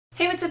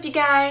what's up you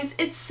guys?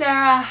 It's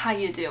Sarah. How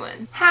you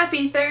doing?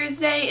 Happy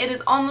Thursday! It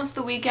is almost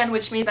the weekend,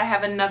 which means I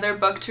have another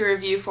book to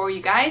review for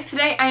you guys.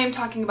 Today I am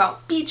talking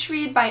about Beach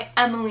Read by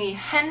Emily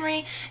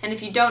Henry, and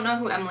if you don't know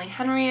who Emily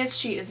Henry is,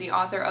 she is the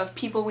author of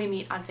People We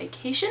Meet on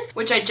Vacation,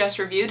 which I just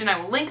reviewed, and I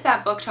will link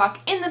that book talk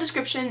in the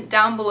description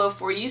down below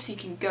for you so you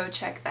can go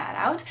check that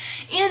out.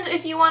 And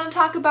if you want to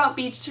talk about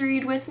Beach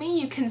Read with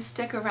me, you can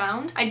stick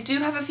around. I do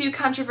have a few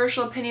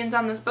controversial opinions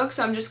on this book,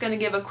 so I'm just going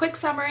to give a quick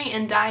summary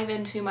and dive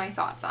into my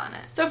thoughts on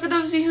it. So for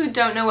those of you who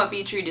don't know what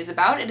Beach Read is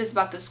about, it is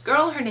about this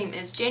girl. Her name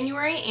is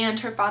January, and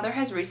her father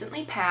has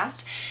recently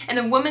passed, and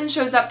a woman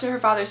shows up to her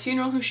father's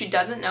funeral who she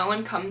doesn't know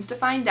and comes to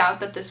find out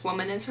that this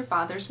woman is her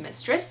father's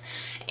mistress,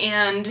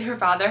 and her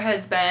father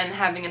has been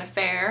having an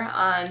affair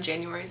on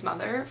January's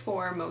mother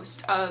for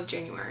most of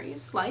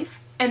January's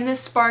life. And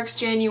this sparks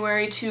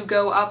January to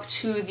go up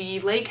to the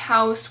lake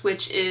house,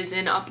 which is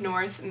in up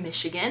north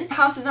Michigan. The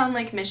house is on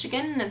Lake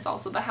Michigan, and it's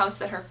also the house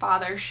that her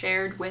father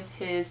shared with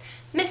his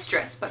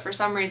mistress, but for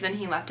some reason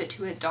he left it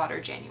to his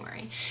daughter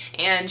January.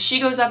 And she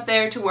goes up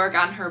there to work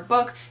on her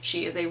book.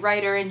 She is a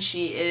writer and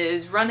she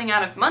is running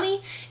out of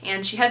money,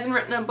 and she hasn't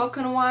written a book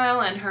in a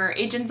while, and her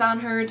agent's on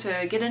her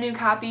to get a new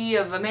copy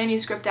of a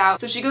manuscript out.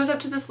 So she goes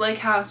up to this lake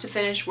house to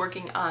finish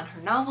working on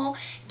her novel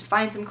and to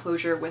find some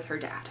closure with her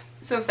dad.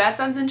 So if that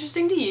sounds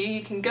interesting to you,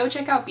 you can go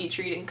check out Beach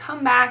Read and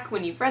come back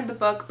when you've read the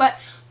book, but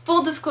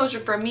full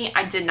disclosure for me,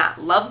 I did not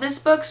love this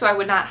book, so I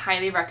would not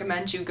highly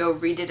recommend you go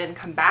read it and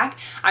come back.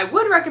 I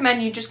would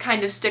recommend you just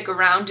kind of stick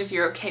around if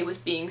you're okay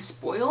with being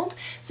spoiled,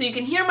 so you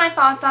can hear my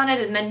thoughts on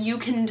it and then you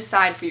can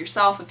decide for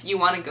yourself if you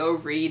want to go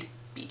read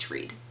Beach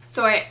Read.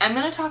 So I am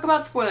going to talk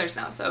about spoilers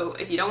now, so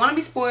if you don't want to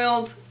be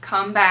spoiled,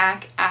 come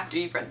back after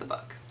you've read the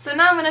book. So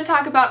now I'm going to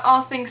talk about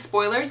all things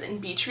spoilers in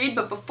Beach Read,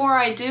 but before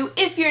I do,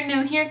 if you're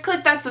new here,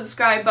 click that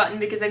subscribe button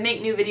because I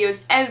make new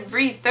videos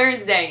every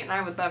Thursday, and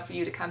I would love for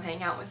you to come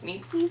hang out with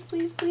me. Please,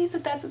 please, please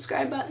hit that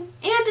subscribe button.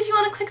 And if you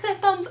want to click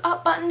that thumbs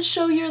up button,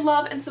 show your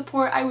love and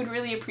support, I would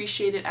really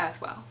appreciate it as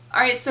well.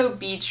 Alright, so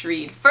Beach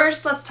Read.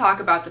 First, let's talk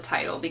about the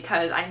title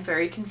because I'm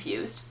very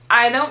confused.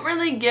 I don't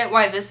really get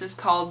why this is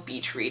called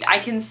Beach Read. I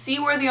can see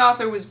where the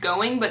author was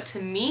going, but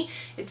to me,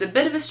 it's a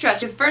bit of a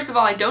stretch. Because first of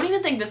all, I don't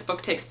even think this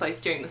book takes place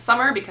during the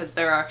summer because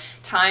there are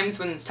times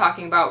when it's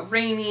talking about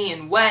rainy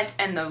and wet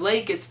and the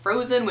lake is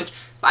frozen, which,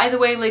 by the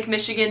way, Lake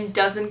Michigan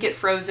doesn't get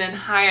frozen.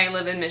 Hi, I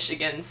live in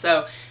Michigan,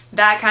 so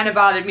that kind of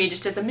bothered me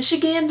just as a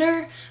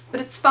Michigander,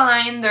 but it's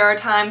fine. There are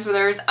times where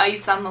there's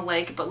ice on the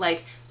lake, but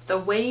like, the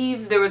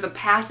waves, there was a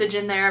passage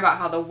in there about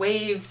how the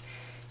waves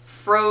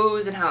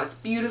froze and how it's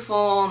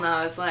beautiful, and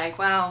I was like,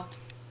 well,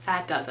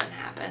 that doesn't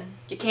happen.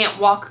 You can't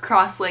walk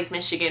across Lake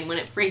Michigan when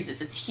it freezes.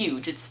 It's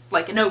huge. It's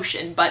like an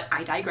ocean, but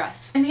I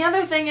digress. And the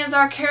other thing is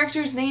our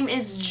character's name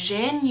is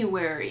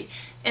January,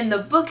 and the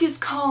book is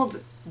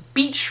called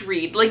Beach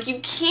Read. Like, you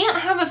can't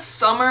have a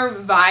summer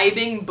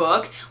vibing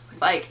book with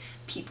like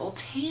people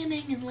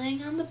tanning and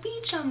laying on the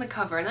beach on the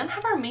cover and then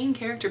have our main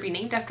character be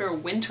named after a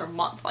winter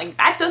month. Like,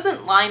 that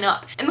doesn't line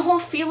up. And the whole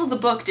feel of the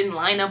book didn't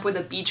line up with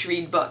a Beach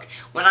Read book.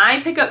 When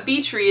I pick up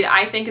Beach Read,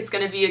 I think it's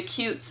gonna be a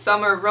cute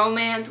summer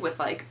romance with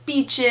like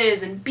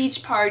beaches and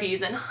beach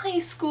parties and high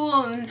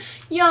school and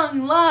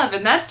young love,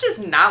 and that's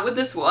just not what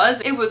this was.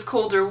 It was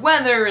colder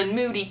weather and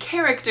moody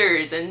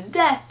characters and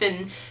death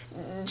and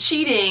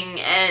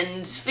cheating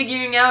and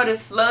figuring out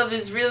if love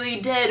is really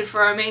dead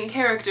for our main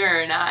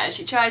character or not as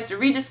she tries to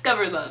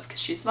rediscover love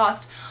because she's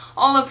lost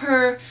all of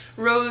her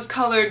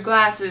rose-colored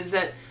glasses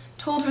that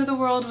told her the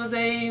world was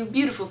a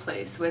beautiful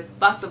place with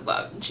lots of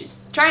love, and she's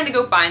trying to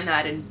go find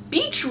that, and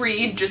Beach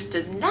Read just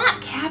does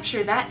not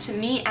capture that to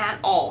me at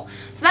all.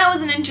 So that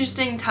was an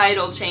interesting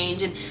title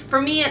change, and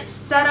for me it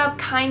set up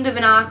kind of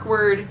an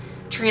awkward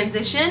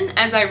transition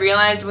as I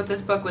realized what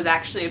this book was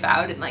actually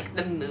about, and like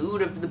the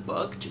mood of the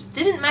book just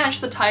didn't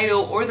match the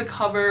title or the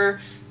cover,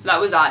 so that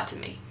was odd to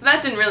me.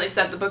 That didn't really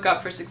set the book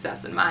up for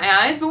success in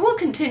my eyes, but we'll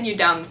continue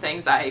down the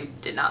things I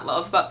did not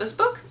love about this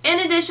book. In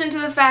addition to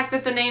the fact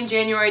that the name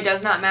January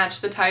does not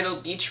match the title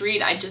Beach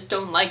Read, I just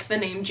don't like the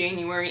name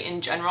January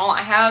in general.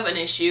 I have an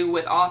issue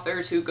with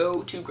authors who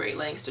go to great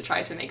lengths to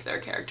try to make their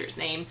character's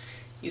name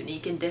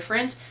unique and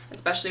different,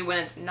 especially when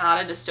it's not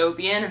a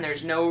dystopian and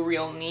there's no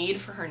real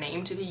need for her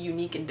name to be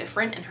unique and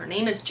different, and her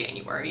name is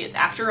January. It's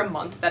after a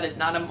month that is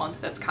not a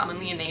month that's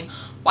commonly a name.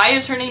 Why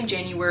is her name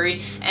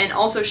January? And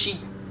also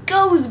she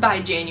goes by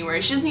January.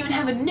 She doesn't even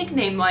have a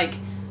nickname like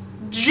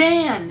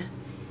Jan.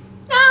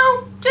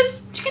 No,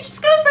 she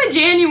just goes by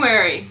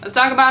January. Let's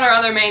talk about our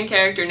other main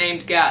character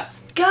named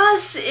Gus.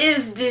 Gus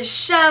is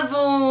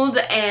disheveled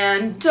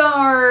and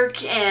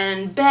dark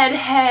and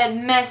bedhead,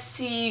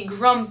 messy,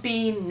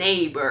 grumpy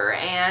neighbor,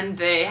 and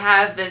they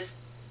have this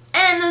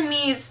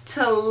enemies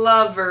to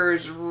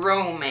lovers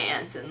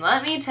romance, and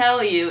let me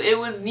tell you, it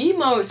was the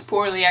most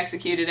poorly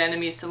executed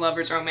enemies to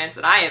lovers romance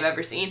that I have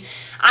ever seen.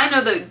 I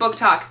know that Book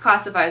Talk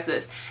classifies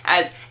this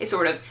as a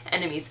sort of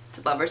enemies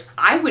to lovers.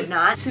 I would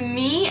not. To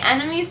me,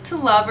 enemies to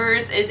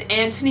lovers is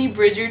Anthony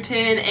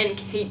Bridgerton and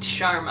Kate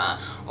Sharma,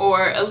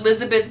 or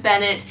Elizabeth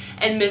Bennet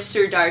and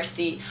Mr.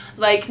 Darcy.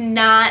 Like,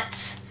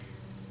 not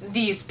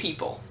these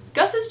people.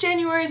 Gus is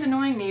January's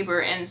annoying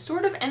neighbor and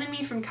sort of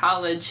enemy from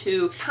college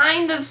who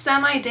kind of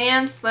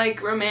semi-danced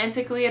like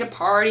romantically at a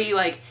party,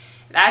 like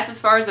that's as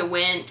far as it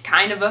went,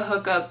 kind of a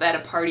hookup at a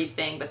party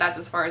thing, but that's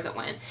as far as it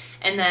went.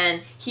 And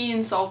then he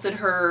insulted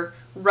her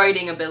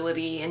writing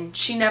ability and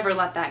she never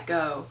let that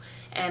go.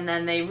 And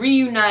then they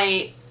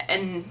reunite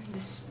in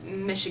this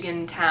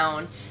Michigan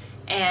town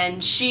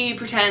and she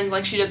pretends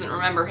like she doesn't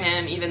remember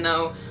him even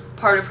though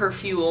part of her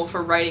fuel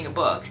for writing a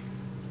book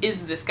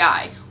is this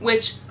guy,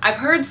 which I've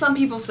heard some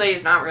people say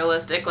is not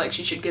realistic, like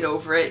she should get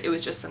over it, it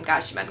was just some guy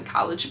she met in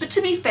college. But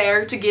to be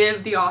fair, to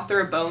give the author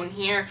a bone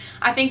here,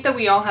 I think that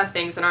we all have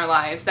things in our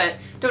lives that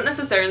don't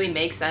necessarily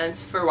make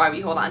sense for why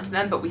we hold on to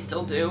them, but we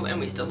still do, and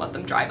we still let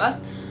them drive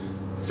us.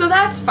 So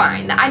that's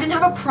fine. I didn't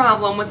have a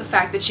problem with the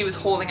fact that she was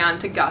holding on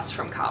to Gus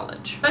from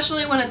college,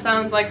 especially when it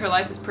sounds like her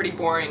life is pretty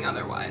boring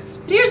otherwise.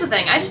 But here's the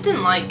thing, I just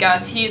didn't like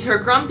Gus. He's her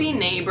grumpy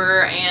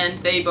neighbor,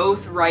 and they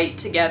both write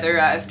together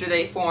after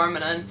they form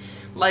an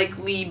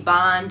unlikely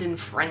bond and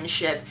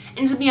friendship.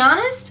 And to be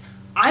honest,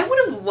 I would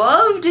have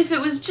loved if it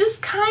was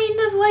just kind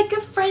of like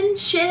a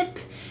friendship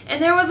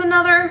and there was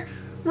another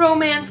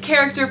romance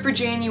character for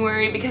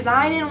January, because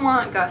I didn't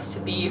want Gus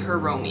to be her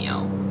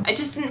Romeo. I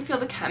just didn't feel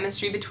the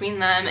chemistry between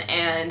them,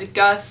 and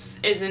Gus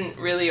isn't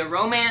really a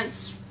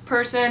romance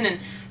person, and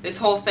this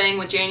whole thing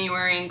with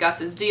January and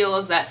Gus's deal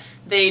is that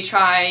they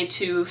try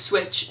to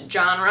switch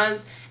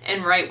genres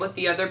and write what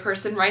the other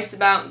person writes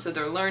about, and so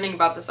they're learning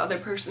about this other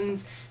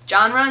person's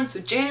genre, and so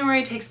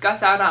January takes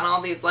Gus out on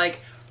all these like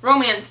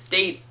romance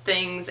date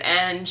things,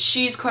 and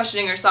she's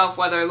questioning herself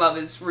whether love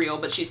is real,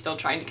 but she's still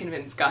trying to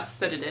convince Gus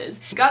that it is.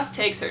 Gus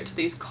takes her to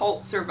these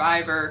cult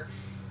survivor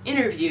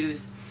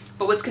interviews,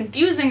 but what's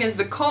confusing is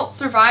the cult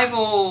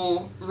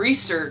survival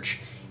research,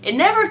 it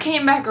never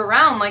came back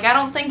around. Like, I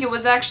don't think it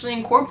was actually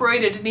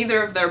incorporated in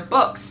either of their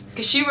books,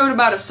 because she wrote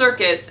about a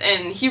circus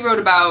and he wrote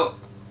about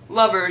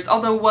lovers,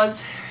 although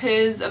was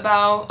his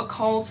about a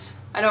cult?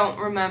 I don't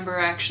remember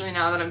actually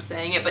now that I'm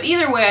saying it, but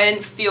either way I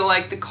didn't feel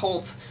like the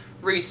cult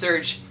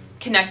research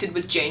connected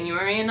with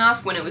January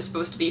enough when it was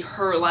supposed to be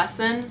her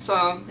lesson,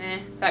 so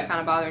that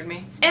kind of bothered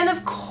me. And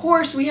of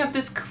course we have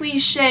this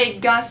cliche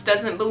Gus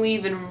doesn't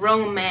believe in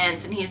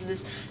romance and he's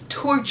this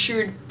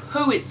tortured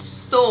poet's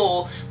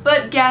soul,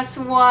 but guess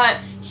what?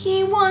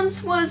 He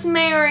once was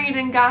married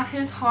and got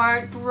his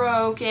heart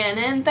broken,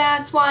 and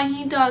that's why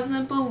he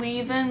doesn't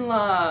believe in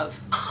love.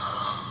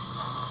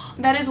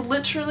 That is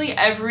literally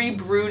every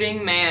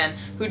brooding man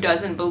who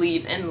doesn't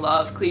believe in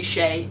love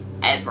cliche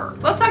ever.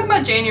 So let's talk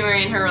about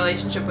January and her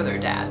relationship with her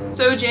dad.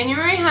 So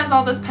January has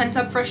all this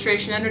pent-up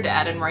frustration at her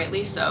dad, and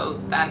rightly so,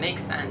 that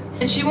makes sense.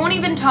 And she won't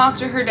even talk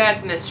to her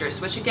dad's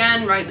mistress, which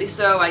again, rightly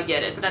so, I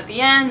get it. But at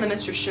the end, the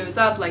mistress shows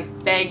up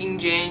like begging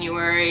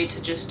January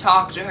to just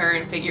talk to her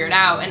and figure it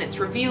out, and it's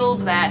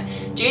revealed that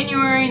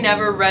January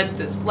never read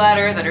this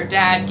letter that her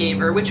dad gave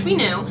her, which we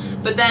knew,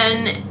 but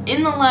then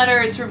in the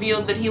letter it's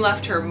revealed that he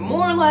left her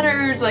more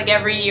letters, like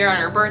every year on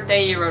her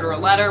birthday he wrote her a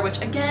letter,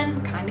 which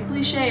again, kind of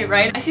cliche,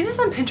 right? I see this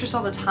on Pinterest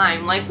all the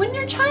time, like when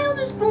your child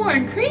is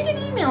born, create an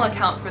email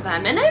account for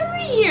them, and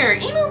every year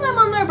email them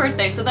on their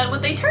birthday so that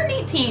when they turn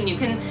 18 you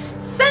can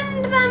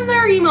send them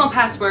their email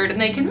password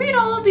and they can read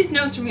all of these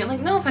notes from you.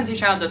 Like, no offense, your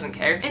child doesn't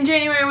care. And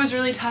January was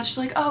really touched,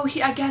 like, oh,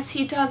 I guess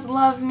he does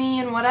love me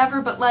and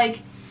whatever, but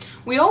like,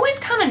 we always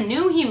kind of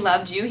knew he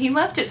loved you. He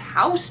left his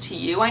house to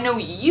you. I know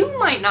you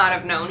might not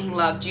have known he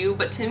loved you,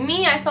 but to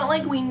me, I felt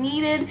like we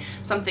needed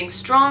something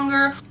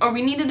stronger, or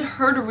we needed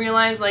her to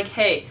realize, like,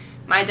 hey,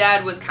 my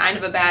dad was kind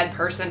of a bad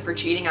person for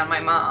cheating on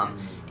my mom,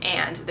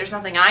 and there's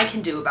nothing I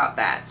can do about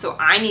that, so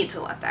I need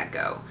to let that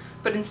go.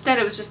 But instead,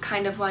 it was just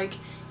kind of like,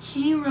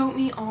 he wrote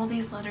me all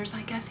these letters,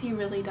 I guess he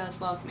really does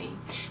love me.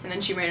 And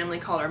then she randomly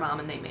called her mom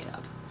and they made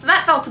up. So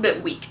that felt a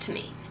bit weak to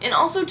me. And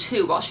also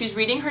too, while she's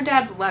reading her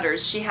dad's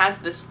letters, she has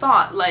this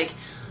thought like,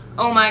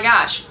 oh my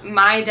gosh,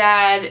 my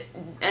dad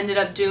ended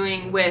up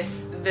doing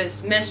with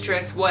this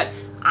mistress what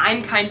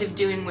I'm kind of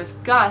doing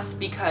with Gus,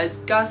 because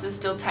Gus is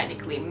still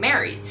technically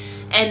married.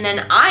 And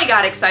then I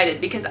got excited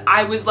because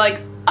I was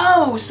like,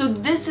 oh, so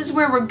this is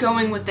where we're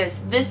going with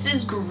this. This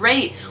is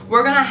great.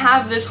 We're gonna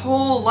have this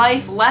whole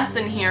life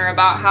lesson here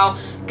about how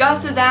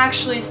Gus is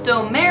actually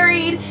still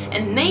married,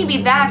 and maybe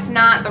that's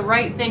not the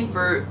right thing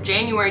for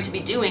January to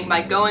be doing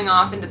by going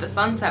off into the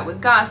sunset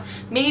with Gus.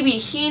 Maybe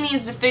he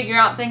needs to figure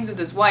out things with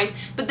his wife,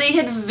 but they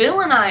had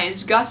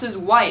villainized Gus's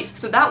wife,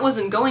 so that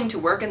wasn't going to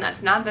work, and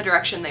that's not the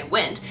direction they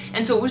went.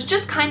 And so it was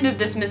just kind of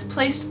this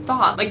misplaced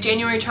thought, like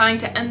January trying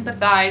to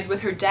empathize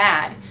with her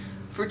dad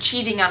for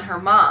cheating on her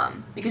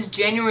mom, because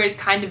January is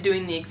kind of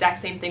doing the exact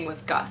same thing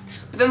with Gus.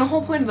 But then the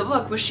whole point of the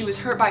book was she was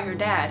hurt by her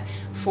dad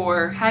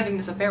for having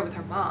this affair with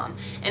her mom,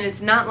 and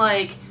it's not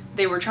like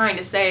they were trying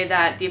to say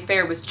that the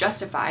affair was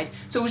justified,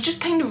 so it was just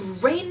kind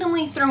of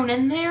randomly thrown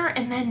in there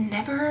and then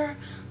never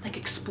like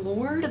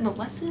explored, and the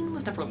lesson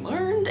was never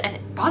learned, and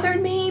it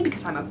bothered me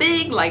because I'm a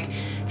big, like,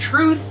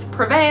 truth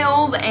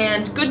prevails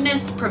and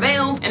goodness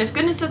prevails, and if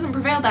goodness doesn't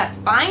prevail, that's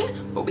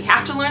fine, but we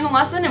have to learn the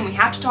lesson and we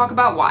have to talk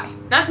about why.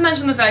 Not to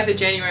mention the fact that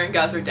January and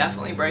Gus are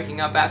definitely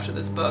breaking up after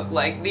this book.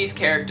 Like, these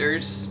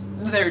characters,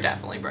 they're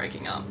definitely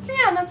breaking up.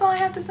 Yeah, and that's all I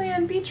have to say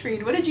on Beach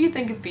Read. What did you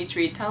think of Beach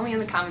Read? Tell me in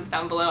the comments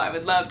down below. I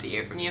would love to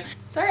hear from you.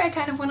 Sorry I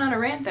kind of went on a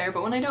rant there,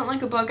 but when I don't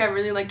like a book, I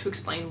really like to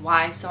explain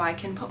why so I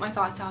can put my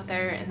thoughts out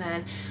there and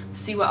then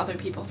see what other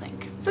people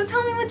think. So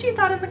tell me what you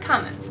thought in the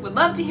comments. Would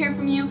love to hear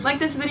from you. Like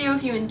this video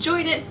if you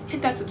enjoyed it.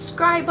 Hit that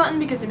subscribe button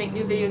because I make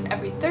new videos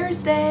every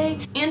Thursday.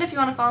 And if you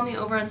want to follow me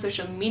over on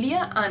social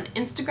media, on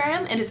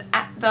Instagram, it is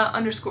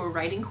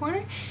 @the_writing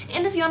corner.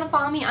 And if you want to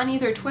follow me on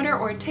either Twitter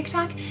or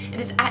TikTok, it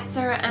is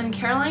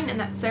 @SarahMCaroline, and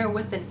that's Sarah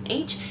with an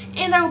H.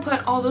 And I will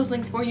put all those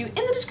links for you in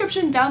the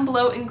description down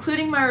below,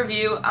 including my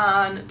review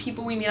on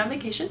People We Meet on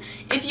Vacation,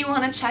 if you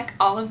want to check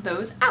all of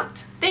those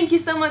out. Thank you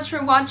so much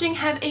for watching.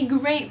 Have a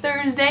great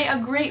Thursday, a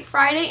great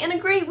Friday, and a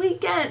great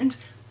weekend.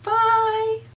 Bye!